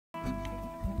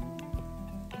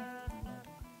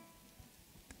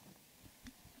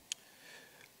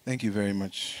Thank you very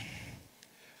much.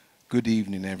 Good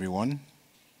evening, everyone.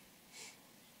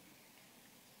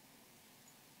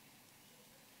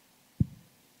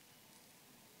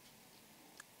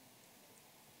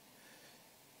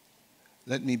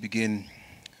 Let me begin,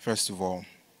 first of all,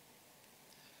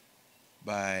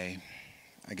 by,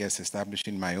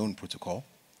 establishing my own protocol.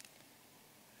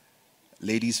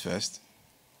 Ladies first.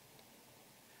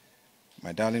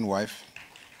 My darling wife,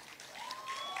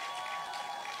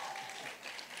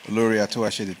 Olu Of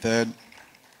Warri III,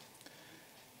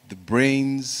 the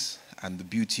brains and the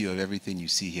beauty of everything you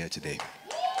see here today.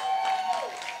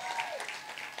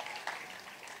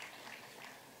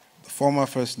 The former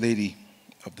First Lady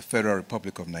of the Federal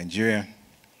Republic of Nigeria,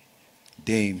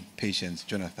 Dame Patience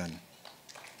Jonathan.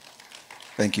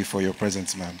 Thank you for your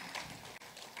presence, ma'am.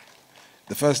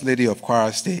 The First Lady of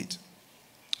Kwara State.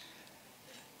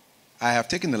 I have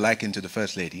taken a liking to the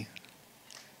First Lady.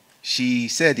 She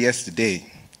said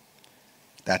yesterday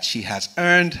that she has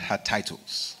earned her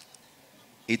titles.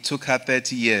 It took her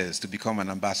 30 years to become an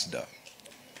ambassador.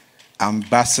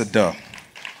 Ambassador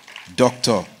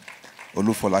Dr.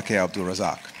 Olu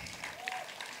Atuwatse.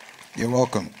 You're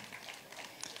welcome.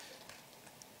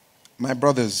 My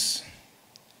brothers,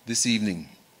 this evening,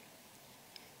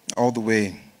 all the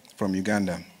way from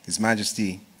Uganda, His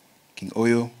Majesty King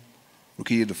Oyo,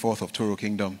 Rukidi IV of Toro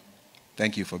Kingdom,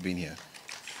 thank you for being here.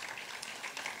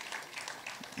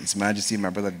 His Majesty, my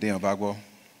brother Dane of Agbo,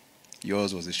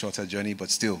 yours was a shorter journey, but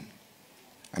still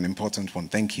an important one.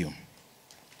 Thank you.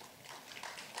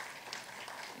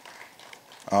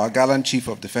 Our gallant Chief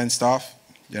of Defense Staff,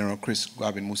 General Chris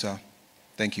Gwabin Musa,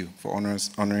 thank you for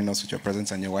honoring us with your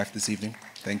presence, and your wife this evening.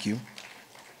 Thank you.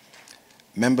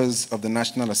 Members of the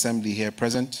National Assembly here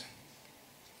present,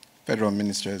 federal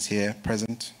ministers here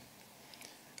present,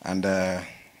 and I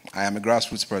am a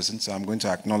grassroots person, so I'm going to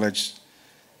acknowledge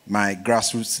my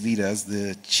grassroots leaders,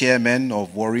 the chairmen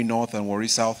of Warri North and Warri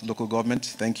South local government.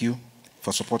 Thank you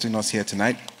for supporting us here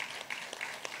tonight.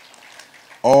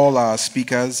 All our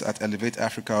speakers at Elevate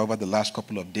Africa over the last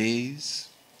couple of days,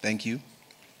 thank you.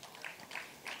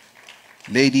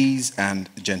 Ladies and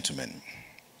gentlemen,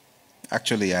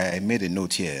 actually I made a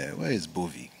note here. Where is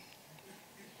Bovi?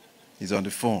 He's on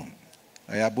the phone.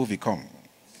 Oh yeah, Bovi, come.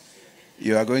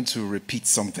 You are going to repeat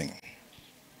something.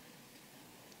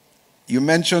 You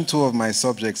mentioned two of my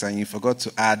subjects and you forgot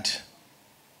to add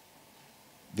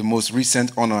the most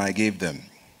recent honor I gave them.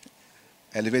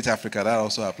 Elevate Africa, that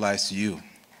also applies to you.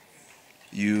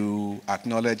 You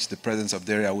acknowledge the presence of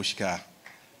Dere Awushika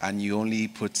and you only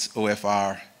put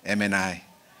OFR, MNI.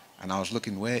 And I was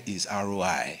looking, where is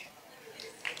ROI?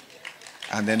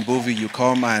 And then Bovi, you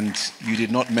come and you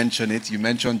did not mention it. You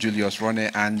mentioned Julius Rone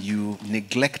and you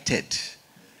neglected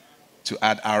to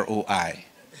add ROI.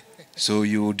 So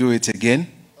you will do it again.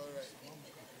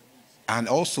 And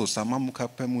also, Samamuka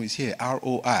Pemu is here,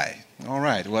 ROI. All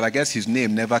right. Well, I guess his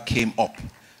name never came up.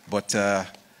 But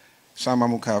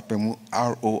Samamuka Pemu,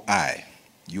 ROI.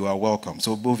 You are welcome.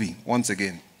 So, Bovi, once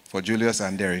again, for Julius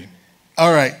and Derry.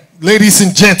 All right. Ladies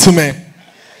and gentlemen,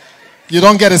 you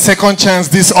don't get a second chance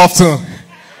this often.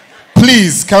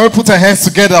 Please, can we put our hands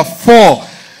together for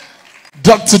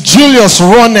Dr. Julius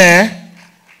Rone,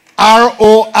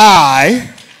 ROI.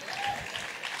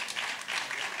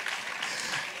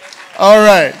 All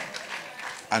right.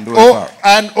 And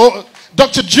OFR.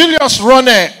 Dr. Julius Rone,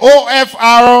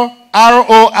 OFR,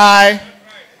 ROI,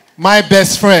 my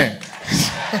best friend.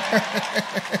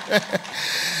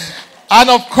 And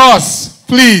of course,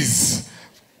 please,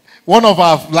 one of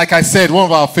our, like I said, one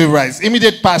of our favorites,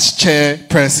 immediate past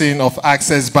chairperson of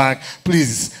Access Bank,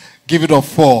 please give it up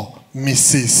for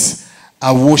Mrs.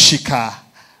 Awoshika,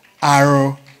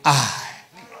 ROI.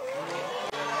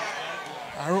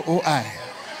 ROI.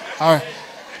 All right.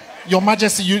 Your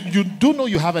Majesty, you do know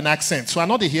you have an accent, so I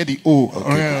know they hear the O.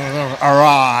 Okay. All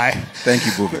right. Thank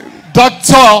you, Bovi.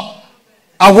 Dr.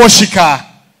 Awoshika,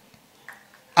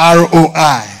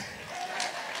 ROI.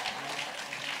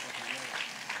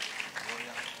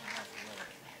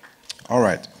 All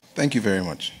right. Thank you very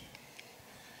much.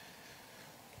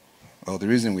 Well, the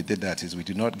reason we did that is we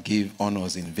do not give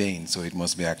honors in vain, so it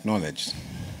must be acknowledged.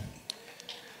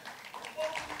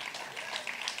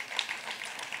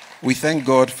 We thank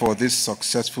God for this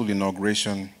successful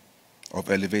inauguration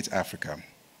of Elevate Africa,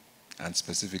 and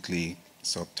specifically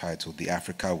subtitled The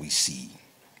Africa We See.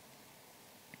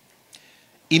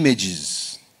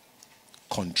 Images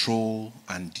control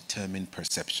and determine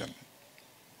perception.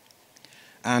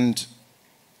 And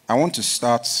I want to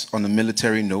start on a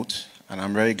military note, and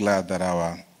I'm very glad that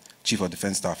our Chief of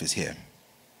Defense Staff is here.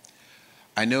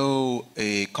 I know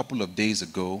a couple of days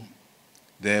ago,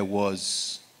 there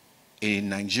was a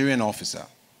Nigerian officer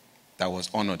that was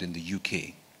honored in the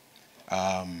UK.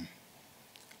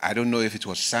 I don't know if it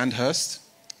was Sandhurst.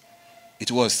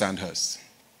 It was Sandhurst.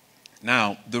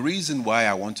 Now, the reason why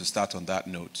I want to start on that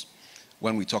note,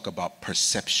 when we talk about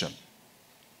perception,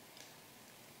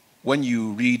 when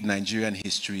you read Nigerian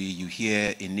history, you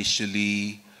hear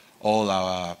initially all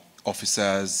our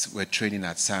officers were training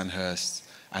at Sandhurst,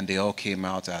 and they all came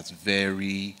out as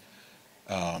very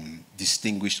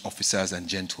distinguished officers and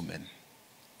gentlemen.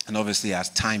 And obviously, as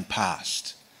time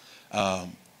passed, I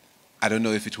don't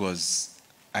know if it was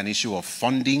an issue of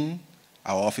funding.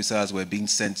 Our officers were being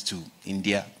sent to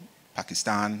India,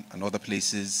 Pakistan, and other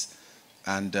places,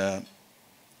 and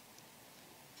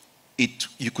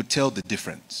you could tell the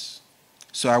difference.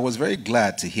 So I was very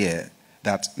glad to hear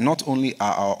that not only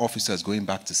are our officers going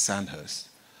back to Sandhurst,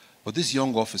 but this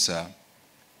young officer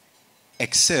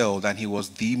excelled, and he was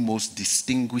the most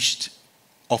distinguished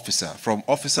officer. From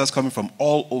officers coming from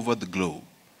all over the globe,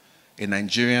 a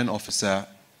Nigerian officer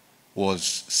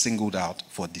was singled out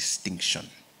for distinction.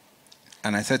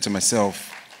 And I said to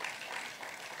myself,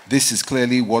 this is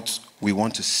clearly what we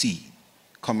want to see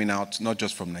coming out, not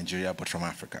just from Nigeria, but from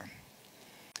Africa.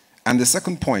 And the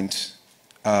second point,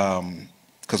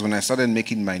 because when I started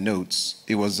making my notes,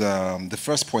 it was, the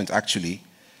first point actually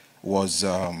was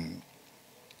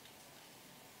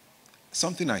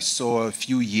something I saw a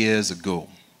few years ago.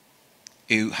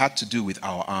 It had to do with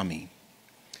our army.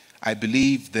 I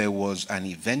believe there was an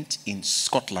event in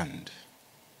Scotland,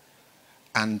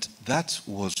 and that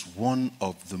was one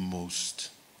of the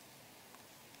most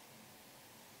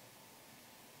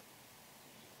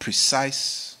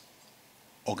precise,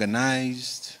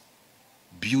 organized,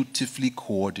 beautifully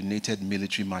coordinated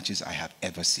military marches I have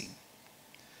ever seen.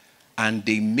 And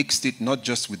they mixed it not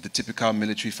just with the typical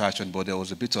military fashion, but there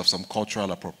was a bit of some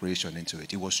cultural appropriation into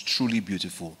it. It was truly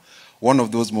beautiful. One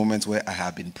of those moments where I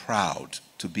have been proud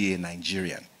to be a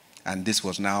Nigerian. And this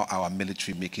was now our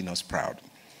military making us proud.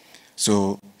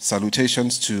 So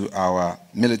salutations to our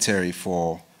military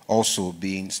for also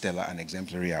being stellar and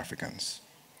exemplary Africans.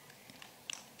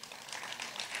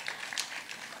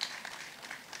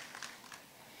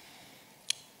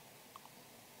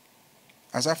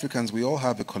 As Africans, we all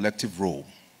have a collective role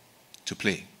to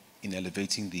play in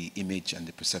elevating the image and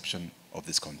the perception of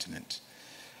this continent.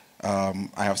 I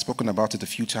have spoken about it a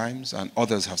few times, and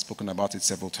others have spoken about it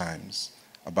several times,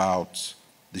 about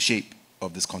the shape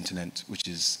of this continent, which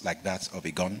is like that of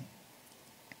a gun.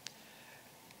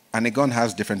 And a gun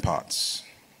has different parts.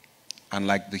 And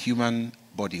like the human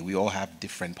body, we all have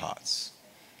different parts.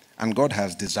 And God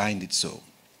has designed it so.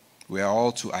 We are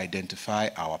all to identify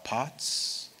our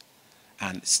parts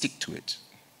and stick to it.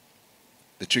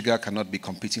 The trigger cannot be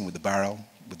competing with the barrel,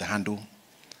 with the handle.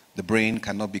 The brain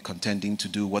cannot be contending to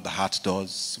do what the heart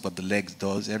does, what the legs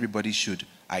does. Everybody should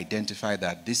identify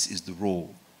that this is the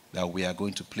role that we are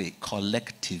going to play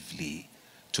collectively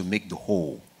to make the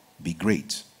whole be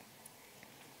great.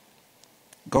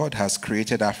 God has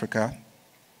created Africa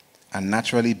and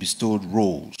naturally bestowed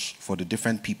roles for the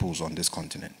different peoples on this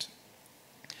continent.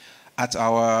 At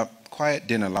our quiet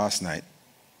dinner last night,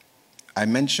 I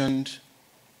mentioned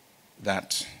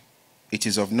that it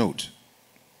is of note,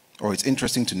 or it's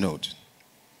interesting to note,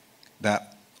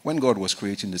 that when God was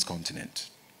creating this continent,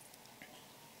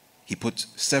 he put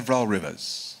several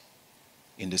rivers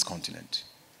in this continent,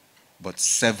 but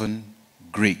 7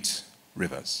 great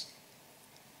rivers.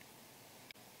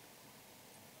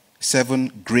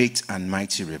 7 great and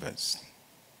mighty rivers,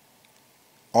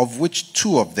 of which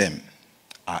 2 of them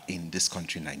are in this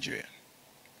country, Nigeria.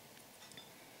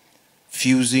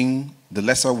 Fusing, the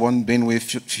lesser one, Benue,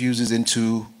 fuses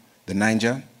into the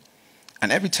Niger.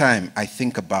 And every time I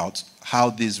think about how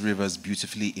these rivers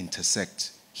beautifully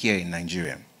intersect here in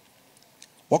Nigeria,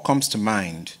 what comes to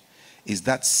mind is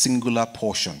that singular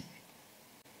portion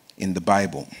in the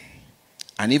Bible.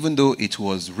 And even though it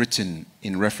was written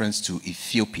in reference to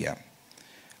Ethiopia,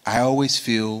 I always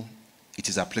feel it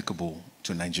is applicable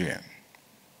to Nigeria.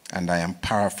 And I am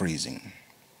paraphrasing.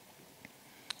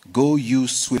 Go you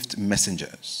swift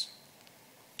messengers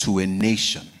to a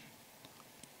nation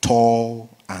tall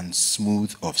and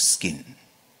smooth of skin,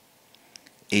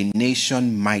 a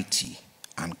nation mighty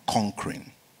and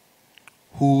conquering,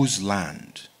 whose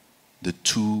land the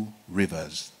 2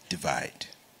 rivers divide.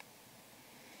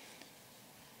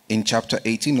 In chapter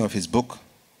 18 of his book,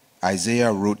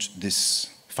 Isaiah wrote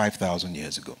this 5,000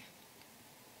 years ago.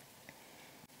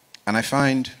 And I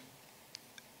find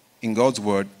in God's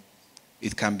word,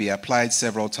 it can be applied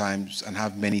several times and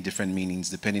have many different meanings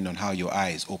depending on how your eye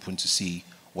is open to see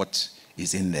what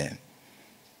is in there.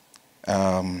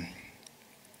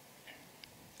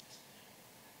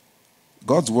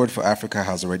 God's word for Africa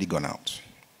has already gone out.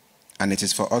 And it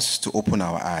is for us to open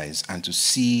our eyes and to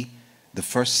see the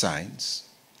first signs,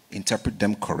 interpret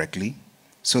them correctly,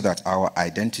 so that our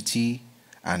identity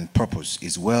and purpose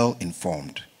is well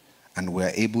informed and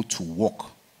we're able to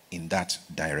walk in that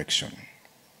direction.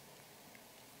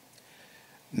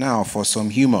 Now, for some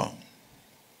humor.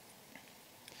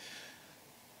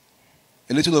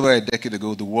 A little over a decade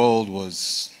ago, the world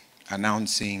was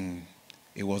announcing,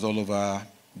 it was all over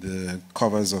the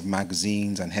covers of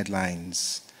magazines and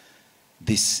headlines,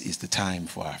 this is the time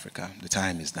for Africa. The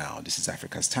time is now. This is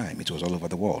Africa's time. It was all over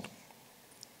the world.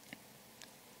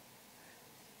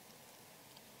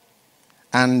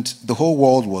 And the whole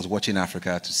world was watching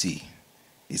Africa to see,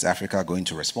 is Africa going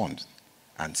to respond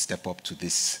and step up to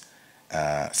this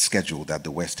schedule that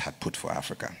the West had put for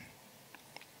Africa?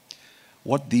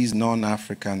 What these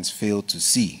non-Africans failed to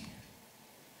see,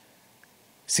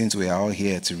 since we are all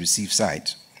here to receive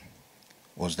sight,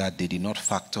 was that they did not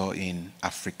factor in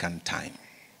African time.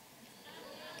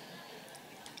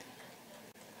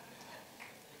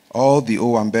 All the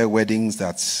Owambe weddings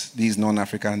that these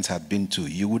non-Africans had been to,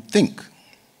 you would think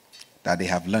that they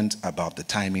have learned about the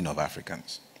timing of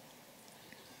Africans.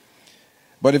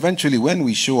 But eventually, when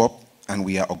we show up and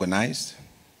we are organized,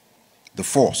 the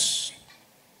force,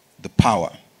 the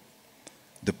power,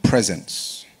 the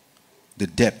presence, the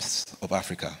depths of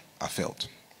Africa are felt.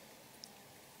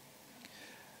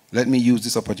 Let me use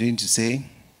this opportunity to say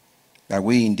that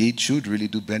we indeed should really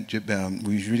do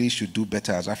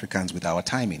better as Africans with our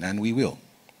timing, and we will.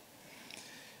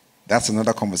 That's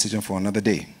another conversation for another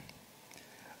day.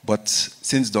 But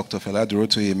since Dr. Fela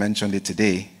Durotoye mentioned it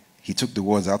today, he took the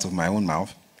words out of my own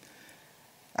mouth.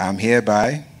 I'm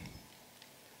hereby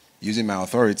using my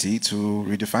authority to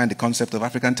redefine the concept of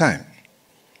African time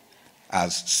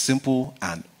as simple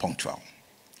and punctual.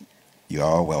 You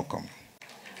are welcome.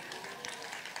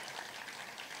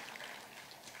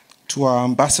 To our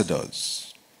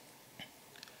ambassadors,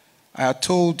 I had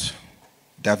told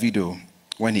Davido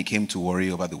when he came to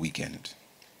Warri over the weekend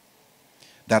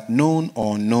that known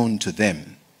or unknown to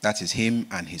them, that is him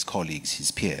and his colleagues,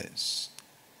 his peers,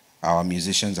 our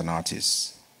musicians and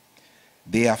artists,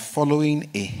 they are following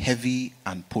a heavy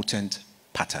and potent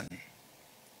pattern.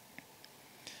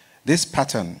 This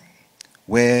pattern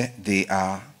where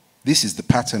this is the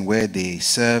pattern where they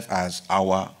serve as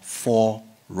our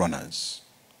forerunners,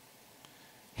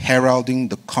 heralding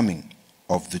the coming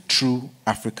of the true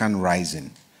African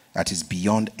rising that is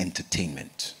beyond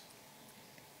entertainment.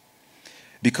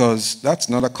 Because that's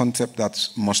not a concept that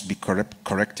must be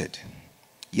corrected.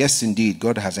 Yes, indeed,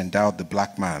 God has endowed the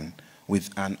black man with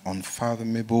an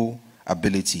unfathomable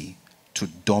ability to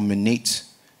dominate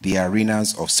the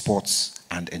arenas of sports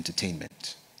and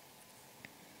entertainment.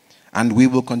 And we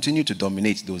will continue to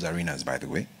dominate those arenas, by the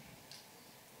way.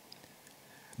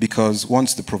 Because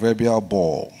once the proverbial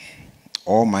ball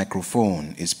or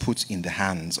microphone is put in the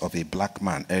hands of a black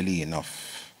man early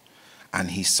enough,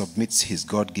 and he submits his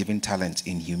God-given talent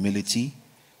in humility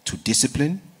to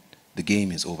discipline, the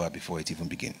game is over before it even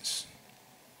begins.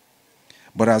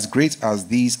 But as great as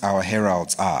these our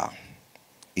heralds are,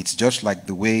 it's just like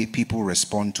the way people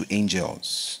respond to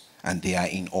angels, and they are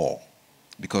in awe,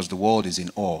 because the world is in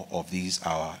awe of these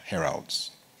our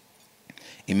heralds.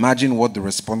 Imagine what the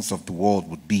response of the world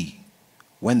would be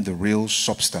when the real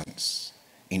substance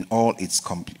in all its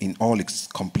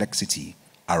complexity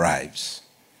arrives.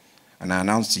 And I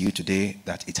announce to you today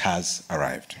that it has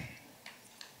arrived.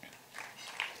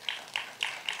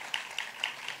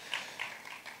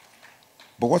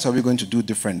 But what are we going to do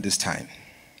different this time?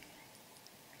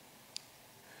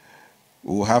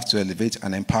 We will have to elevate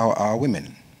and empower our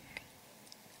women.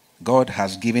 God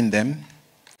has given them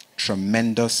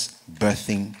tremendous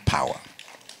birthing power.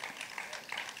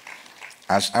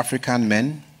 As African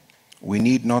men, we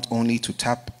need not only to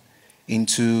tap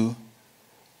into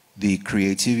the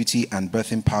creativity and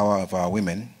birthing power of our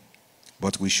women,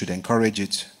 but we should encourage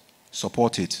it,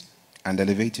 support it, and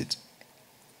elevate it.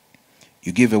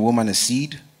 You give a woman a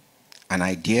seed, an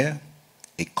idea,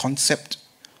 a concept,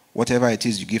 whatever it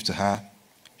is you give to her,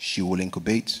 she will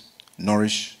incubate,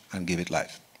 nourish, and give it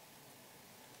life.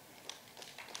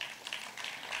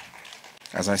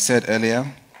 As I said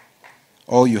earlier,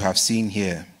 all you have seen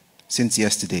here since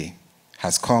yesterday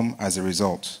has come as a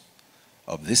result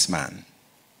of this man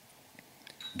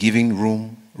giving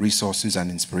room, resources, and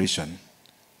inspiration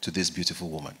to this beautiful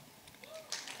woman.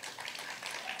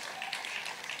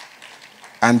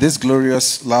 And this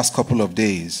glorious last couple of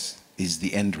days is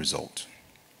the end result.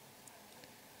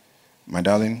 My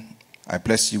darling, I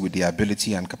bless you with the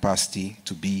ability and capacity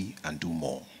to be and do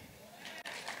more.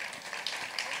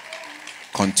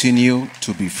 continue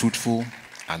to be fruitful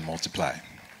and multiply.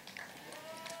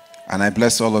 And I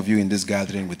bless all of you in this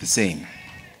gathering with the same.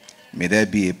 May there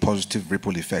be a positive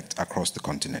ripple effect across the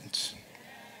continent.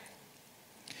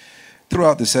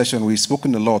 Throughout the session, we've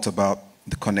spoken a lot about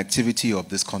the connectivity of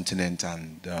this continent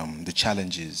and the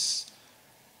challenges.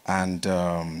 And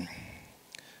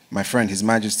my friend, His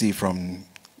Majesty from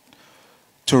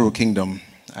Toro Kingdom,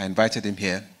 I invited him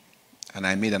here, and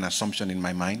I made an assumption in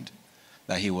my mind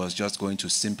that he was just going to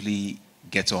simply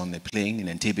get on a plane in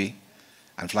Entebbe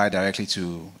and fly directly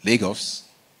to Lagos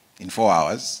in 4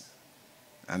 hours,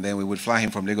 and then we would fly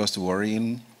him from Lagos to Warri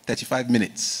in 35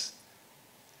 minutes.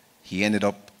 He ended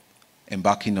up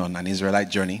embarking on an Israelite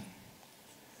journey,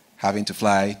 having to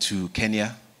fly to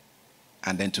Kenya,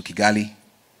 and then to Kigali,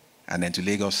 and then to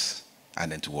Lagos,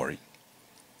 and then to Warri.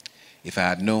 If I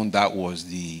had known that was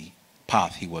the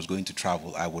path he was going to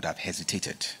travel, I would have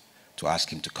hesitated to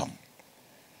ask him to come.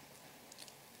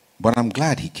 But I'm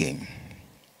glad he came.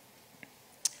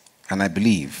 And I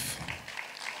believe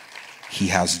he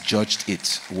has judged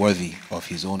it worthy of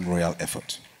his own royal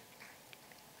effort.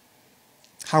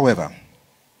 However,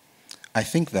 I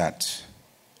think that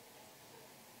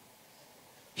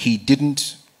he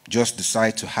didn't just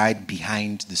decide to hide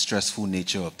behind the stressful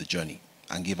nature of the journey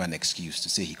and give an excuse to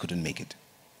say he couldn't make it.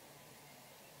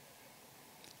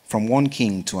 From one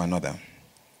king to another,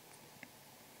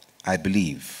 I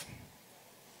believe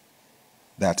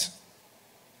that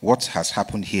what has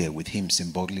happened here with him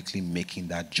symbolically making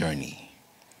that journey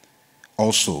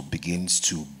also begins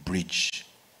to bridge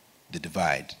the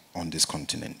divide on this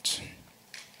continent.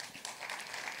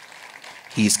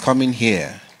 He is coming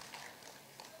here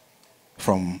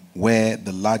from where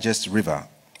the largest river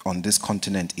on this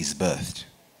continent is birthed,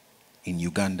 in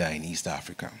Uganda in East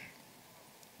Africa.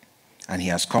 And he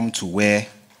has come to where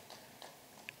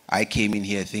I came in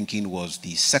here thinking was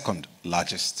the second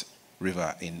largest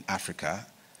river in Africa.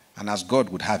 And as God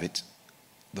would have it,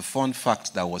 the fun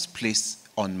fact that was placed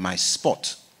on my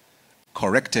spot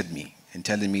corrected me in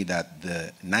telling me that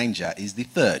the Niger is the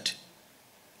third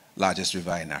largest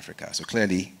river in Africa. So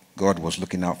clearly, God was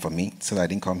looking out for me so that I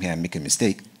didn't come here and make a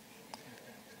mistake.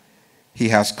 He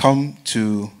has come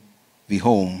to the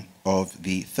home of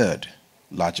the third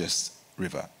largest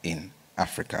river in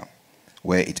Africa,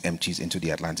 where it empties into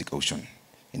the Atlantic Ocean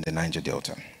in the Niger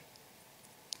Delta.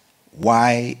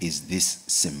 Why is this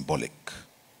symbolic?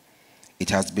 It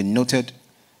has been noted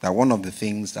that one of the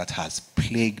things that has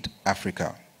plagued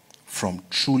Africa from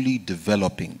truly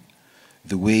developing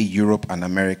the way Europe and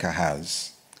America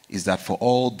has is that for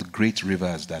all the great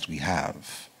rivers that we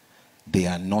have, they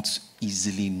are not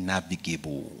easily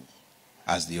navigable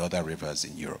as the other rivers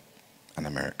in Europe and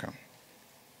America.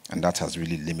 And that has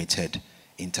really limited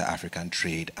inter-African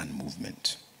trade and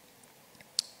movement.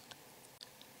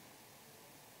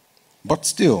 But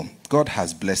still, God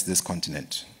has blessed this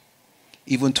continent,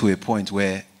 even to a point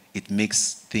where it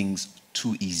makes things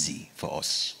too easy for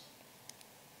us.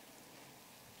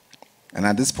 And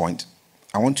at this point,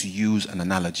 I want to use an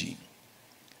analogy.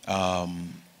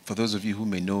 For those of you who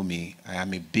may know me, I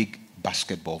am a big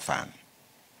basketball fan.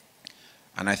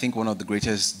 And I think one of the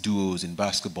greatest duos in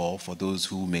basketball, for those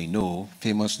who may know,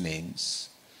 famous names,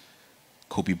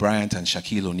 Kobe Bryant and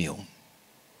Shaquille O'Neal.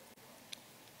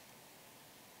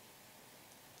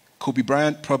 Kobe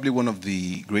Bryant, probably one of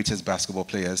the greatest basketball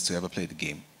players to ever play the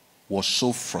game, was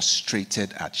so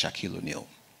frustrated at Shaquille O'Neal.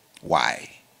 Why?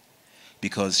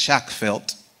 Because Shaq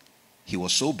felt he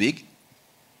was so big,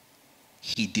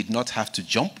 he did not have to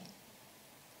jump,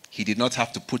 he did not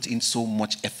have to put in so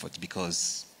much effort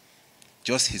because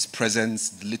just his presence,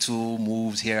 the little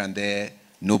moves here and there,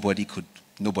 nobody could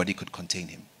contain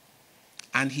him.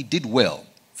 And he did well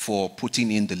for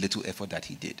putting in the little effort that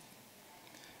he did.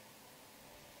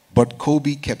 But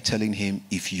Kobe kept telling him,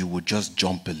 if you would just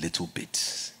jump a little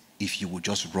bit, if you would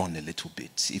just run a little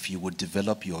bit, if you would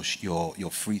develop your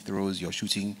free throws, your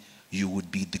shooting, you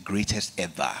would be the greatest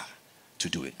ever to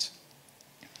do it.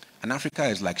 And Africa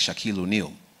is like Shaquille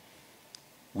O'Neal.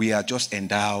 We are just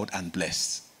endowed and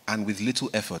blessed. And with little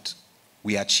effort,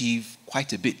 we achieve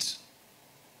quite a bit.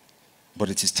 But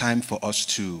it is time for us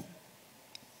to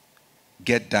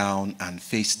get down and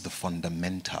face the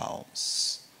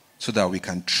fundamentals so that we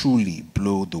can truly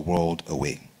blow the world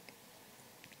away.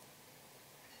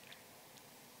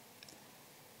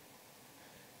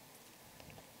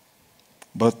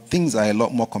 But things are a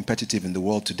lot more competitive in the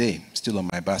world today, still on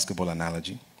my basketball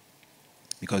analogy,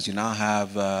 because you now have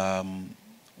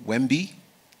Wemby.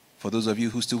 For those of you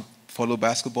who still follow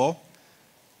basketball,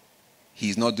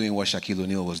 he's not doing what Shaquille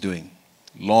O'Neal was doing.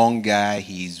 Long guy,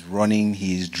 he's running,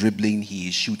 he's dribbling,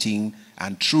 he's shooting,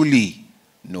 and truly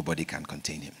nobody can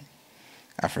contain him.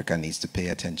 Africa needs to pay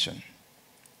attention.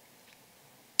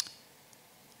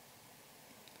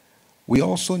 We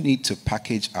also need to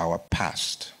package our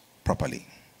past properly.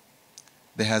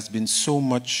 There has been so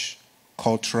much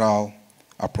cultural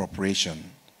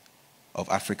appropriation of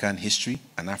African history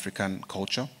and African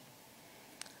culture,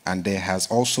 and there has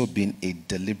also been a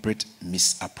deliberate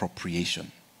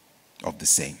misappropriation of the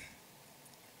same.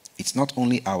 It's not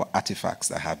only our artifacts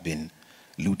that have been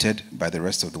looted by the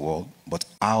rest of the world, but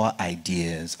our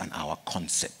ideas and our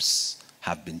concepts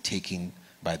have been taken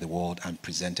by the world and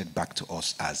presented back to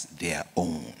us as their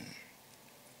own.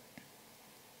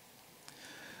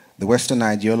 The Western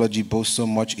ideology boasts so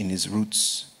much in its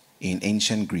roots in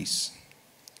ancient Greece.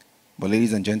 But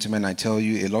ladies and gentlemen, I tell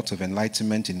you, a lot of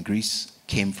enlightenment in Greece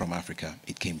came from Africa.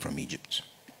 It came from Egypt.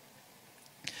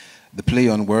 The play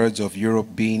on words of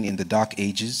Europe being in the Dark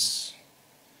Ages,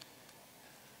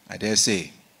 I dare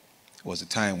say, was a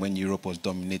time when Europe was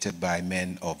dominated by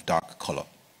men of dark color.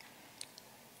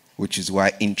 Which is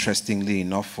why, interestingly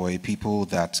enough, for a people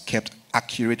that kept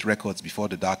accurate records before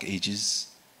the Dark Ages,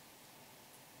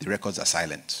 the records are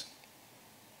silent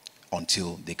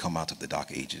until they come out of the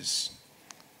Dark Ages.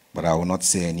 But I will not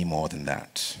say any more than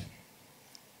that.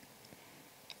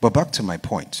 But back to my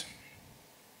point.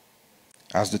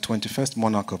 As the 21st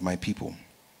monarch of my people,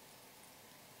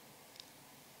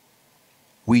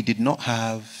 we did not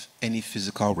have any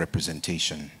physical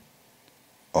representation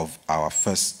of our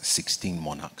first 16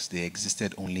 monarchs. They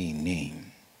existed only in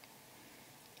name.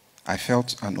 I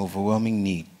felt an overwhelming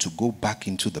need to go back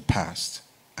into the past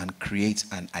and create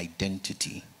an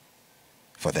identity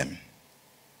for them.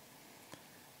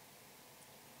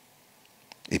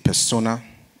 A persona,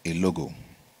 a logo,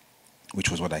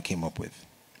 which was what I came up with.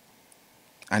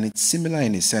 And it's similar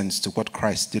in a sense to what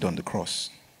Christ did on the cross,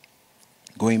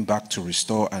 going back to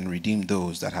restore and redeem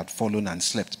those that had fallen and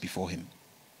slept before him,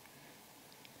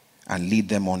 and lead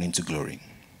them on into glory.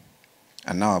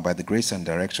 And now, by the grace and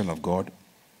direction of God,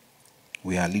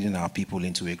 we are leading our people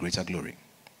into a greater glory.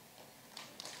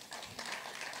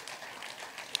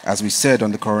 As we said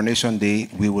on the coronation day,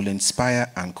 we will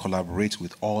inspire and collaborate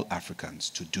with all Africans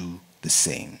to do the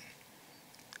same.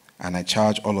 And I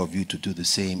charge all of you to do the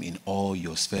same in all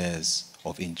your spheres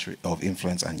of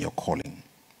influence and your calling.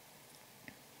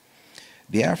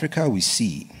 The Africa we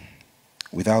see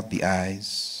without the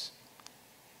eyes,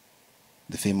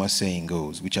 the famous saying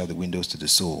goes, which are the windows to the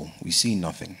soul, we see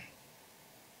nothing,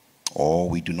 or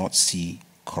we do not see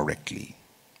correctly.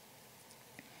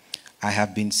 I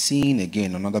have been seeing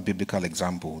again another biblical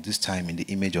example, this time in the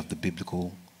image of the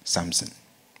biblical Samson,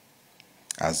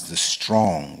 as the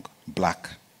strong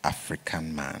black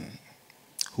African man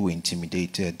who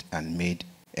intimidated and made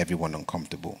everyone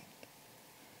uncomfortable.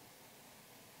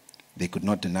 They could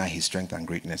not deny his strength and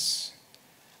greatness,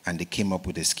 and they came up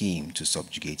with a scheme to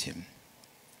subjugate him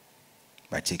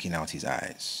by taking out his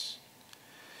eyes.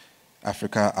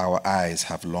 Africa, our eyes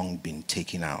have long been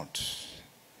taken out,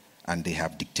 and they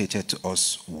have dictated to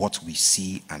us what we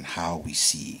see and how we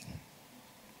see,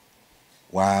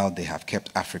 while they have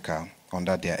kept Africa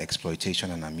under their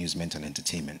exploitation and amusement and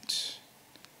entertainment.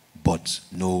 But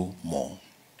no more.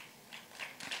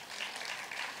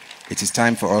 It is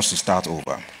time for us to start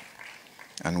over.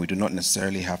 And we do not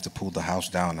necessarily have to pull the house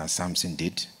down as Samson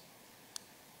did,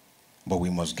 but we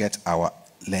must get our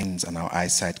lens and our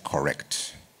eyesight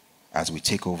correct as we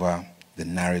take over the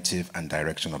narrative and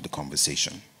direction of the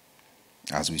conversation.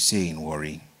 As we say in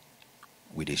Warri,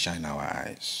 we dey shine our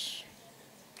eyes.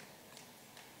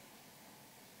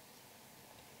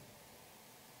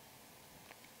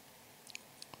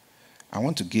 I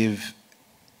want to give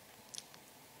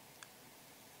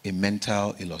a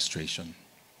mental illustration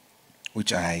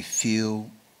which I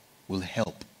feel will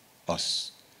help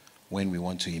us when we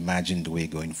want to imagine the way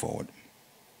going forward.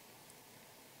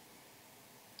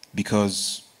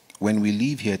 Because when we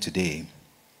leave here today,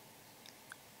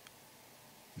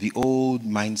 the old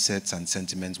mindsets and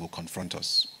sentiments will confront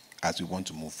us as we want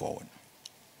to move forward.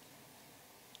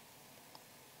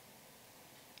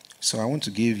 So I want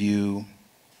to give you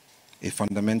a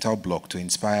fundamental block to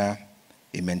inspire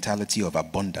a mentality of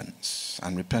abundance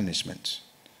and replenishment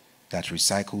that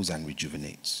recycles and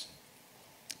rejuvenates.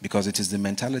 Because it is the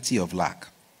mentality of lack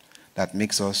that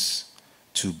makes us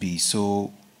to be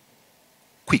so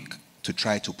quick to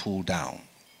try to pull down,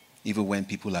 even when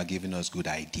people are giving us good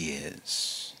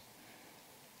ideas.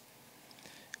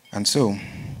 And so,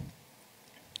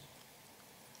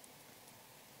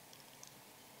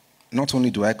 not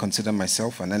only do I consider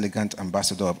myself an elegant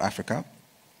ambassador of Africa,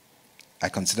 I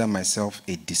consider myself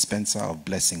a dispenser of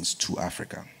blessings to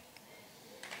Africa.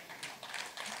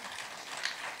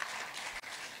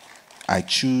 I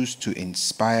choose to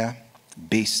inspire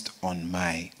based on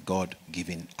my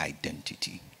God-given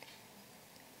identity.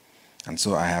 And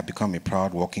so I have become a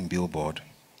proud walking billboard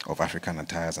of African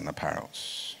attires and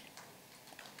apparels.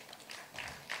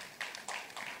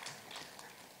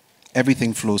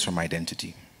 Everything flows from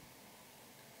identity.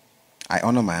 I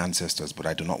honor my ancestors, but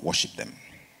I do not worship them.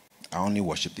 I only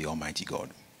worship the Almighty God.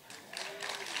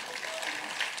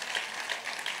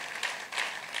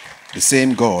 The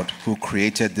same God who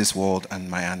created this world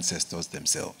and my ancestors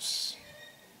themselves.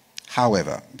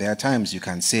 However, there are times you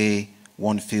can say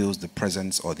one feels the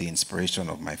presence or the inspiration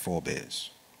of my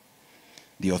forebears.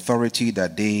 The authority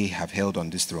that they have held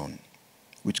on this throne,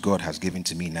 which God has given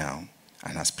to me now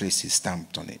and has placed his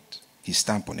stamp on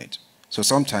it. So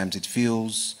sometimes it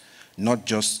feels not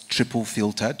just triple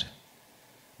filtered,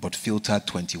 but filtered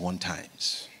 21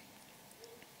 times.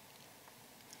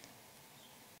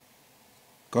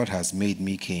 God has made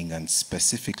me king, and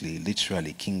specifically,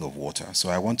 literally, king of water. So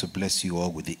I want to bless you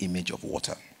all with the image of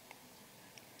water.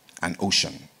 An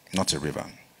ocean, not a river.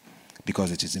 Because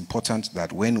it is important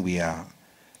that when we are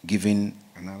giving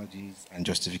analogies and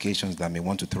justifications that may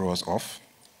want to throw us off,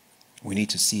 we need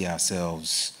to see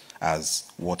ourselves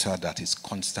as water that is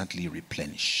constantly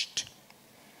replenished.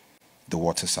 The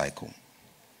water cycle.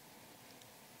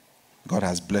 God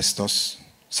has blessed us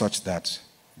such that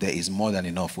there is more than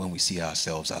enough when we see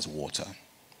ourselves as water.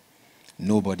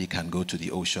 Nobody can go to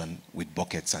the ocean with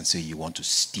buckets and say you want to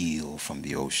steal from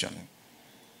the ocean.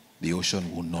 The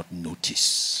ocean will not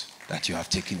notice that you have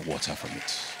taken water from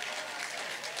it.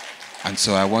 And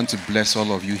so I want to bless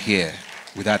all of you here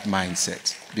with that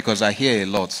mindset, because I hear a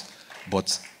lot,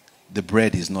 but the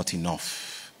bread is not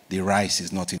enough. The rice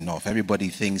is not enough. Everybody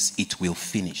thinks it will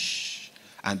finish.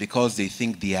 And because they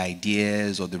think the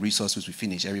ideas or the resources will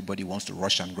finish, everybody wants to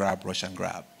rush and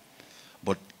grab.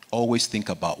 But always think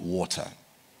about water,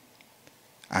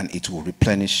 and it will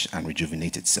replenish and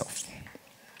rejuvenate itself.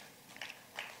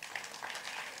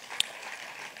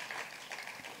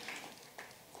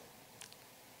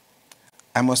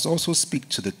 I must also speak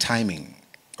to the timing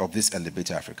of this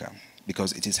Elevate Africa,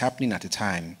 because it is happening at a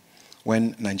time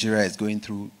when Nigeria is going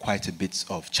through quite a bit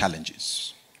of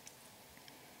challenges.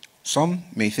 Some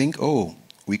may think, oh,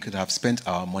 we could have spent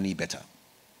our money better.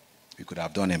 We could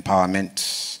have done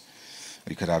empowerment.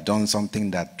 We could have done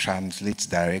something that translates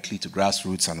directly to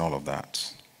grassroots and all of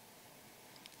that.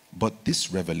 But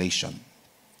this revelation,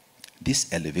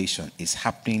 this elevation is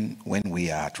happening when we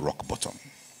are at rock bottom.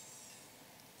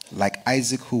 Like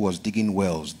Isaac, who was digging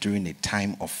wells during a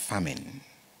time of famine,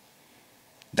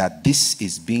 that this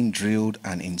is being drilled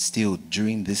and instilled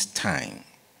during this time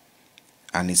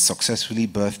and is successfully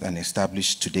birthed and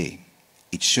established today.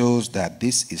 It shows that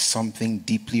this is something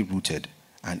deeply rooted,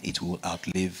 and it will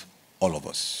outlive all of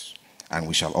us, and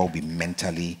we shall all be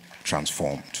mentally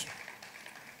transformed.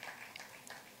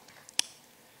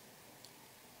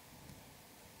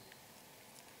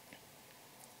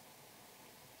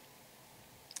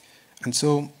 And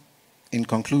so, in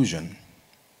conclusion,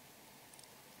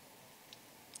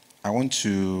 I want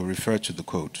to refer to the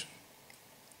quote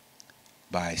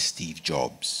by Steve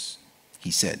Jobs.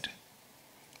 He said,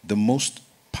 "The most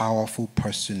powerful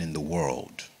person in the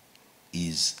world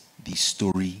is the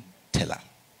storyteller."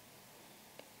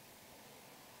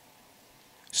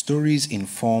 Stories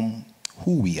inform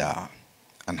who we are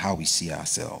and how we see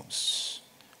ourselves,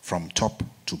 from top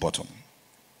to bottom.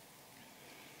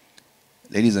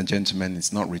 Ladies and gentlemen,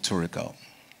 it's not rhetorical.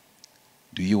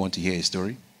 Do you want to hear a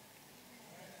story?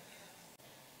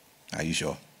 Are you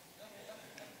sure?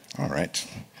 All right.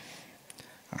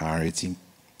 All right,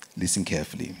 listen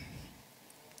carefully.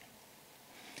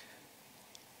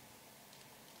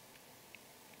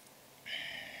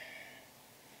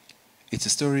 It's a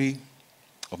story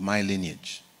of my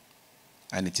lineage,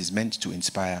 and it is meant to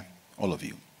inspire all of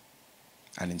you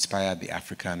and inspire the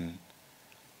African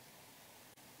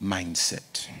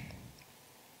mindset.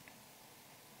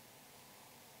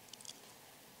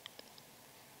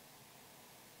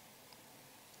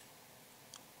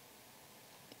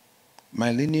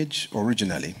 My lineage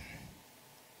originally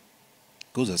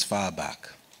goes as far back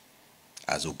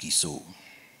as Ogiso,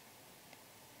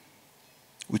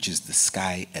 which is the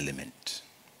sky element.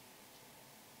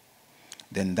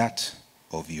 Then that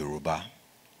of Yoruba,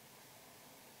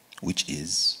 which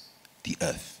is the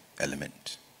earth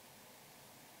element.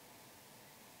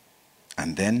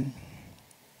 And then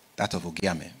that of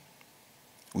Ogiame,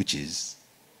 which is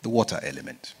the water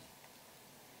element.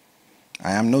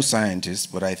 I am no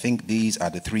scientist, but I think these are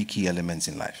the three key elements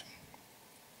in life.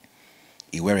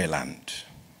 Iwere land,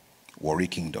 Warri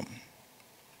kingdom,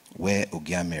 where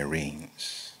Ogiame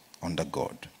reigns under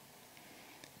God.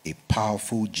 a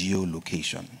powerful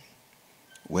geolocation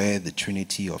where the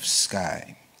trinity of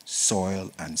sky,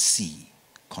 soil, and sea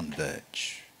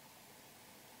converge.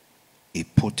 A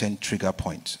potent trigger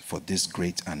point for this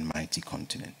great and mighty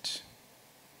continent.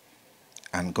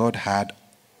 And God had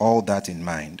all that in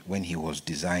mind when he was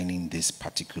designing this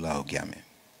particular Ogiame.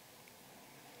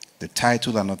 The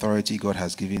title and authority God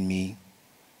has given me,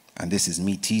 and this is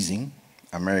me teasing,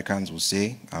 Americans will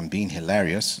say I'm being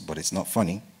hilarious, but it's not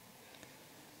funny.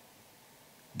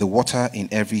 The water in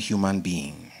every human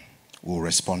being will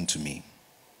respond to me.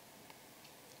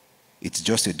 It's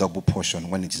just a double portion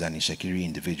when it is an Ishekiri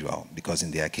individual, because in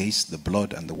their case, the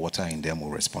blood and the water in them will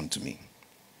respond to me.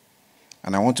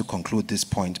 And I want to conclude this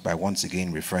point by once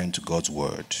again referring to God's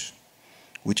word,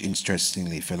 which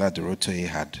interestingly, Fela Dorotoye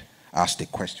had asked a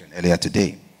question earlier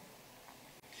today.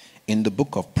 In the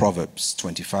book of Proverbs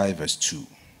 25 verse 2,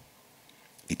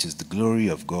 it is the glory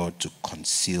of God to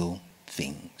conceal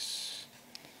things,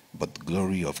 but the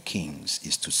glory of kings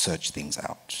is to search things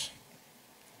out.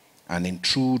 And in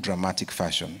true dramatic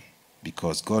fashion,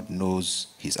 because God knows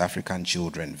his African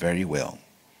children very well,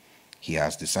 he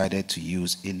has decided to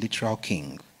use a literal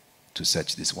king to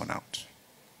search this one out.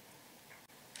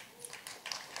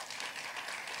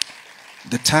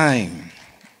 The time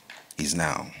is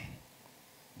now.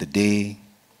 The day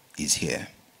is here.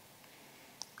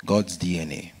 God's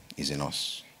DNA is in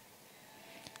us.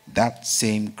 That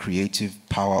same creative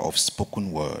power of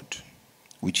spoken word,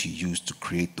 which he used to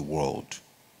create the world,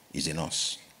 is in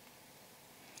us.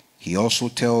 He also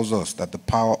tells us that the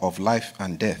power of life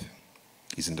and death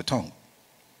is in the tongue.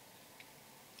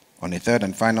 On a third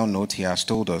and final note, he has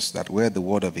told us that where the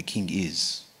word of a king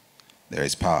is, there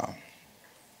is power.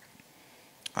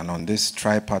 And on this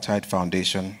tripartite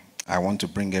foundation, I want to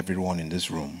bring everyone in this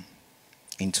room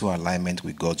into alignment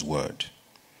with God's word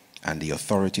and the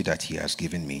authority that he has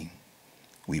given me.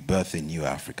 We birth a new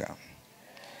Africa,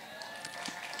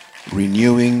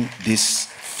 renewing this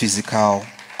physical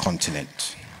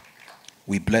continent.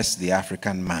 We bless the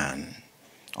African man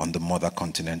on the mother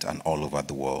continent and all over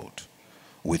the world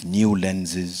with new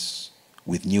lenses,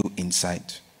 with new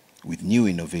insight, with new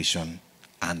innovation,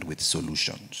 and with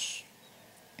solutions.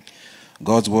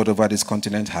 God's word over this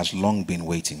continent has long been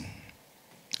waiting,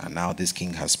 and now this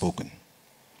king has spoken.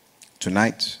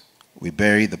 Tonight, we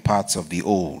bury the parts of the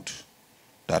old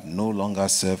that no longer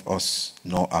serve us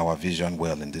nor our vision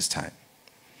well in this time.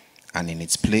 And in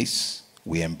its place,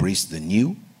 we embrace the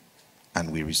new,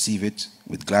 and we receive it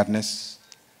with gladness,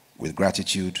 with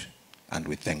gratitude, and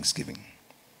with thanksgiving.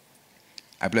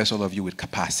 I bless all of you with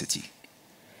capacity.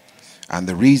 And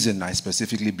the reason I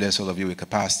specifically bless all of you with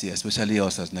capacity, especially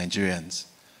us as Nigerians,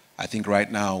 I think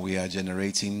right now we are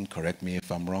generating, correct me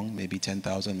if I'm wrong, maybe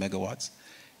 10,000 megawatts.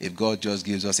 If God just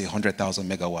gives us 100,000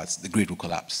 megawatts, the grid will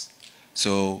collapse.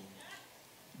 So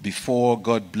before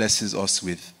God blesses us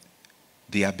with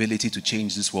the ability to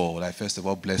change this world, I first of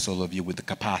all bless all of you with the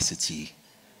capacity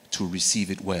to receive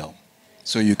it well,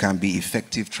 so you can be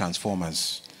effective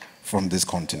transformers from this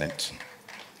continent.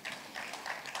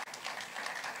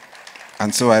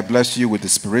 And so I bless you with the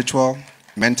spiritual,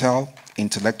 mental,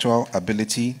 intellectual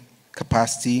ability,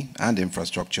 capacity, and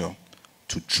infrastructure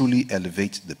to truly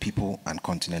elevate the people and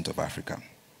continent of Africa.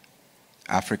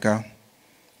 Africa,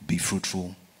 be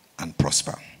fruitful and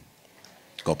prosper.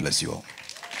 God bless you all.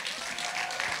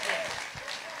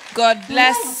 God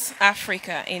bless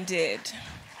Africa indeed.